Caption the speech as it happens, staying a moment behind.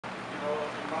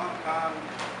Imran Khan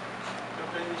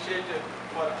took initiative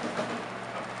for a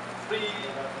free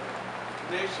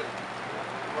nation,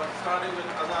 was starting with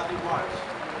Azadi March.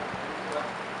 But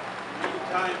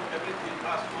meantime, everything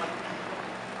costs money.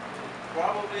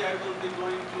 Probably I will be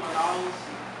going to announce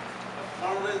a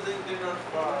fundraising dinner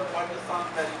for Pakistan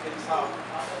Tehreek-e-Insaf,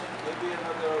 maybe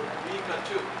another week or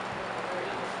two.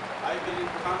 I will in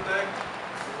contact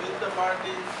with the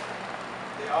party.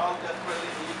 They all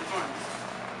desperately need funds.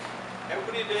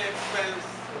 Everyday expense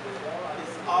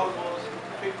is almost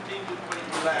 15 to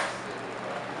 20 lakhs.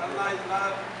 Dharna is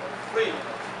not free.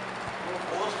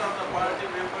 Most of the party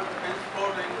members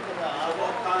transporting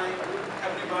about time,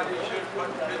 everybody should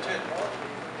pitch in.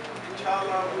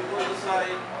 Inshallah, we will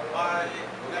decide by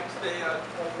next day or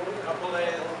couple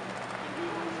days to do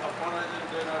a fundraising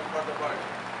dinner for the party.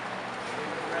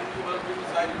 And we will be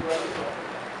decided very soon.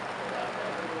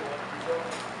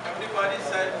 Everybody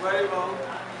said very well.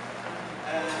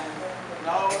 And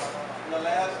now, in the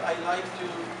last, I like to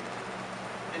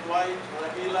invite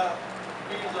Rahila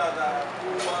Pirzada,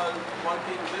 who was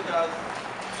working with us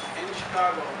in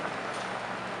Chicago.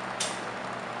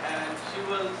 And she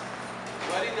was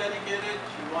very dedicated.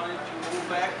 She wanted to move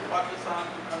back to Pakistan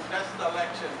to contest the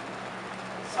election.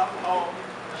 Somehow,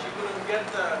 she couldn't get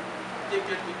the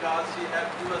ticket because she had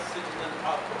US citizen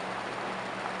passport.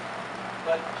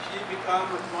 But she became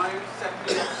a joint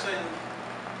secretary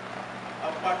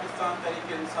of Pakistan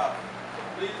Tehreek-e-Insaf. So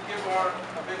please give her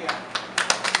a big hand.